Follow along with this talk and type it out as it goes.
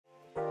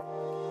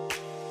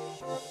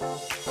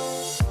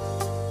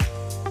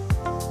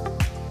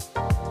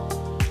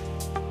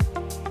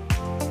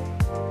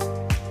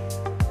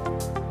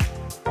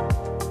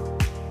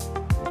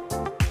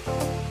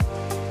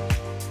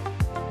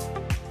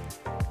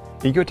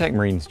Ecotech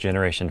Marine's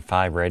Generation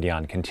 5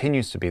 Radion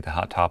continues to be the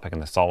hot topic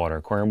in the saltwater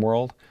aquarium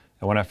world,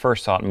 and when I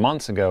first saw it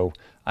months ago,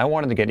 I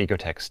wanted to get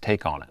Ecotech's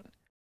take on it.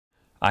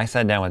 I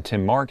sat down with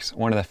Tim Marks,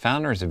 one of the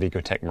founders of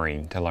Ecotech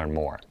Marine, to learn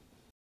more.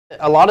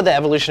 A lot of the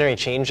evolutionary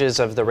changes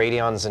of the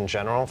Radions in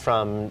general,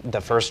 from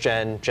the first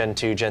gen, Gen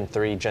 2, Gen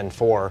 3, Gen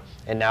 4,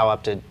 and now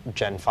up to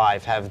Gen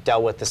 5, have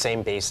dealt with the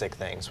same basic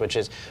things, which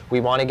is we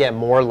want to get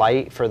more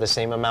light for the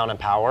same amount of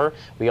power.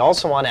 We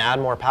also want to add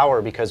more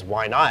power because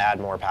why not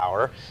add more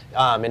power?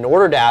 In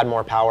order to add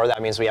more power,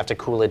 that means we have to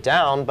cool it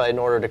down, but in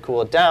order to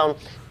cool it down,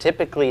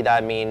 typically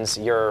that means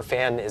your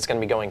fan is going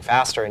to be going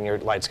faster and your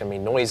light's going to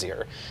be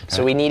noisier. Okay.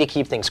 So we need to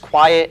keep things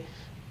quiet,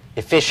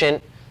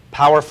 efficient,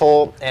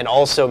 powerful, and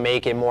also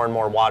make it more and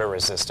more water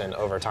resistant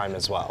over time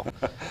as well.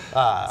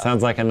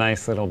 Sounds like a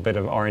nice little bit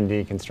of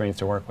R&D constraints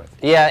to work with.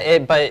 Yeah,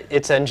 but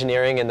it's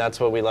engineering and that's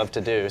what we love to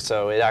do,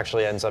 so it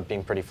actually ends up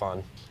being pretty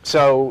fun.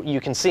 So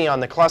you can see on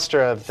the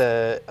cluster of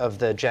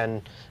the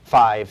Gen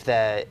 5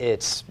 that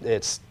it's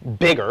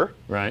bigger,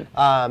 right?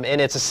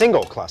 And it's a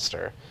single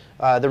cluster.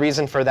 The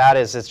reason for that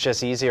is it's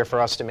just easier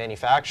for us to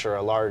manufacture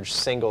a large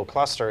single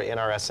cluster in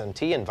our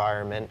SMT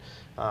environment,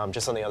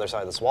 just on the other side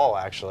of this wall,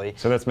 actually.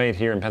 So that's made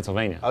here in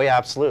Pennsylvania? Oh yeah,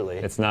 absolutely.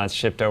 It's not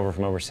shipped over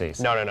from overseas?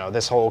 No.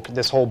 This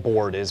whole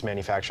board is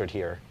manufactured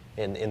here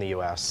in the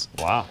U.S.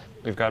 Wow.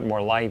 We've got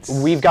more lights.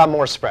 We've got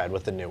more spread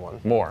with the new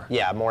one. More?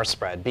 Yeah, more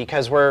spread,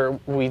 because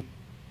we've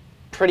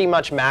pretty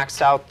much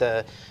maxed out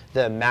the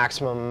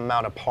maximum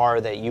amount of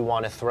par that you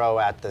want to throw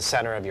at the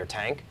center of your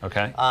tank.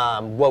 Okay.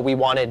 What we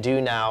want to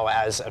do now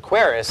as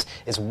aquarists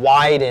is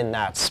widen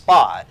that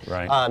spot,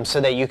 right. So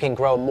that you can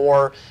grow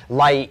more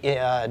light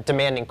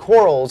demanding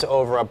corals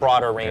over a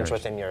broader range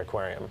within your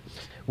aquarium.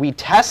 We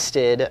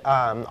tested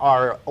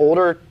our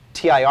older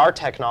TIR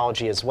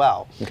technology as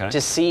well, okay, to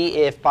see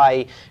if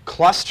by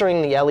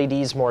clustering the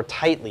LEDs more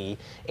tightly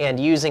and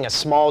using a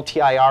small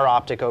TIR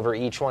optic over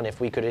each one, if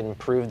we could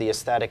improve the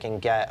aesthetic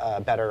and get a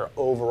better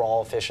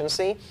overall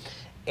efficiency.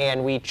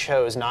 And we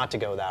chose not to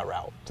go that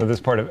route. So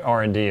this part of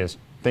R&D is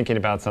thinking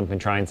about something,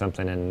 trying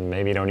something, and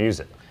maybe you don't use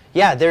it.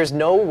 Yeah, there's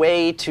no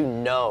way to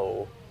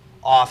know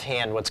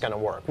offhand what's going to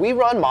work. We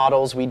run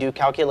models, we do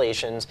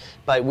calculations,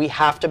 but we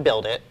have to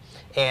build it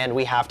and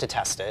we have to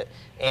test it.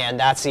 And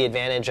that's the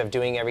advantage of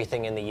doing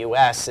everything in the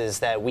US, is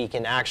that we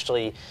can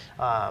actually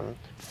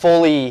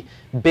fully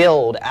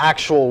build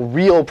actual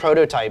real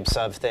prototypes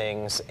of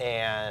things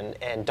and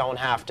don't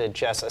have to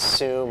just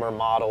assume or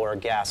model or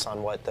guess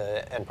on what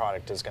the end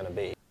product is going to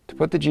be. To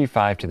put the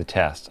G5 to the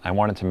test, I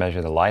wanted to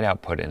measure the light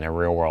output in a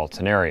real-world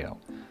scenario.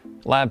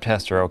 Lab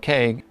tests are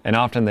okay, and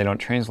often they don't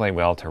translate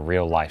well to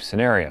real-life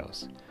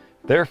scenarios.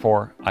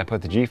 Therefore, I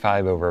put the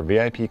G5 over a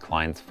VIP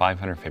client's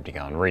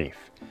 550-gallon reef.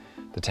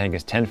 The tank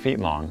is 10 feet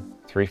long,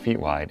 3 feet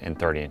wide, and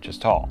 30 inches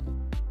tall.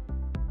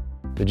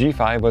 The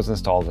G5 was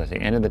installed at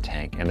the end of the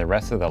tank, and the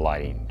rest of the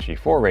lighting,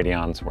 G4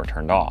 Radions, were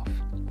turned off.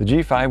 The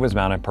G5 was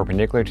mounted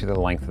perpendicular to the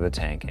length of the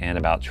tank and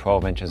about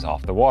 12 inches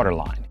off the water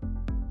line.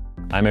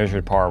 I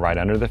measured par right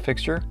under the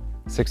fixture,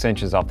 6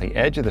 inches off the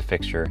edge of the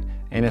fixture,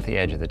 and at the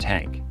edge of the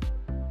tank.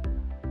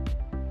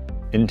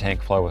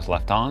 In-tank flow was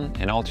left on,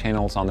 and all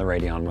channels on the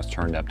Radion was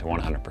turned up to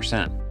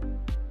 100%.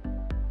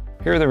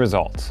 Here are the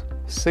results.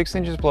 6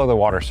 inches below the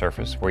water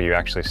surface, where you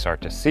actually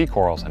start to see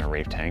corals in a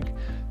reef tank,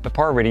 the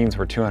par readings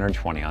were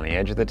 220 on the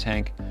edge of the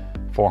tank,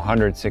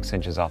 400 6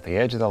 inches off the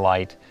edge of the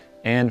light,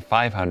 and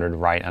 500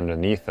 right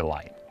underneath the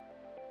light.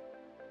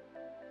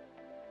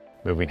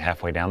 Moving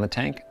halfway down the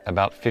tank,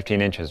 about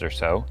 15 inches or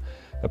so,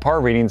 the par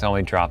readings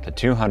only dropped to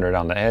 200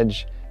 on the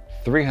edge,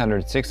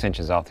 300 6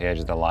 inches off the edge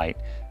of the light,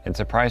 and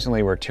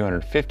surprisingly were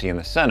 250 in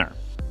the center.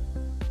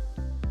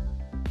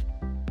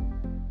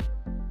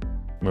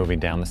 Moving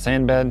down the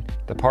sand bed,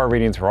 the par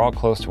readings were all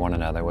close to one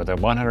another, with a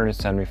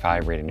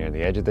 175 reading near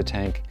the edge of the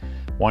tank,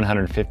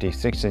 150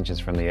 6 inches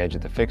from the edge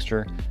of the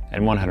fixture,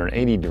 and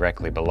 180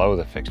 directly below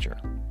the fixture.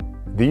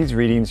 These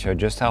readings show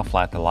just how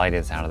flat the light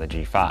is out of the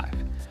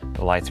G5.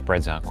 The light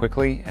spreads out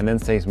quickly and then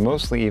stays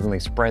mostly evenly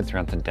spread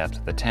throughout the depth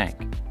of the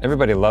tank.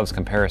 Everybody loves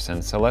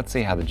comparisons, so let's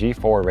see how the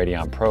G4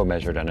 Radion Pro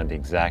measured under the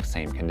exact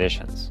same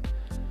conditions.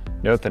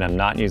 Note that I'm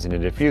not using a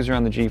diffuser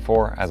on the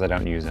G4, as I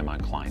don't use them on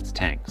clients'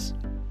 tanks.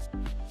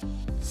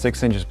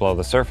 6 inches below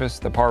the surface,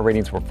 the par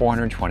readings were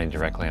 420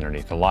 directly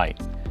underneath the light.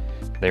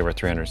 They were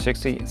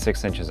 360,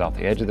 6 inches off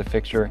the edge of the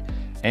fixture,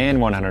 and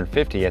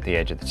 150 at the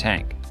edge of the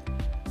tank.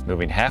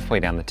 Moving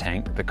halfway down the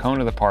tank, the cone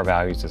of the par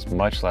values is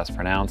much less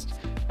pronounced,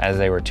 as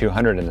they were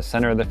 200 in the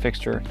center of the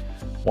fixture,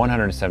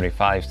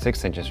 175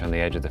 6 inches from the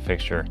edge of the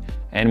fixture,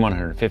 and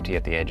 150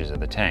 at the edges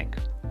of the tank.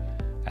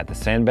 At the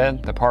sand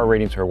bed, the par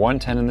readings were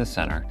 110 in the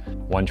center,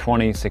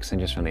 120 6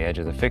 inches from the edge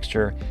of the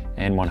fixture,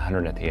 and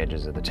 100 at the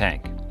edges of the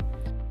tank.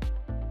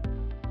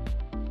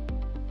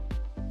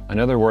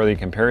 Another worthy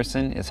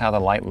comparison is how the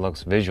light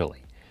looks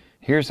visually.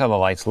 Here's how the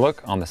lights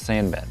look on the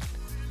sand bed.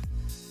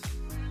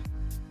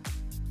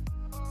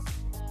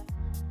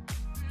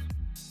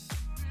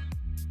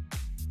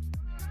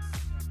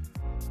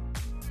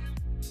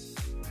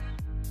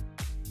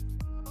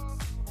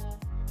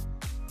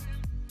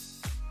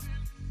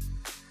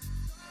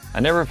 I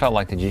never felt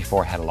like the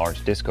G4 had a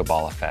large disco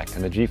ball effect,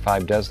 and the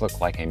G5 does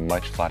look like a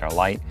much flatter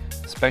light,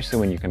 especially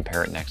when you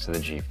compare it next to the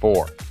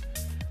G4.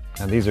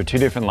 Now these are two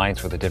different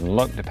lights with a different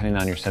look depending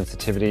on your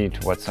sensitivity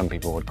to what some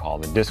people would call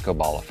the disco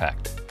ball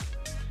effect.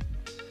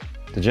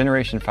 The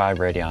Generation 5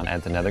 Radion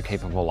adds another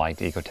capable light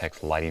to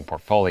Ecotech's lighting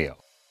portfolio.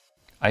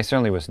 I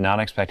certainly was not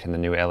expecting the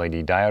new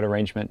LED diode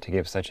arrangement to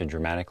give such a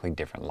dramatically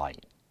different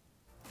light.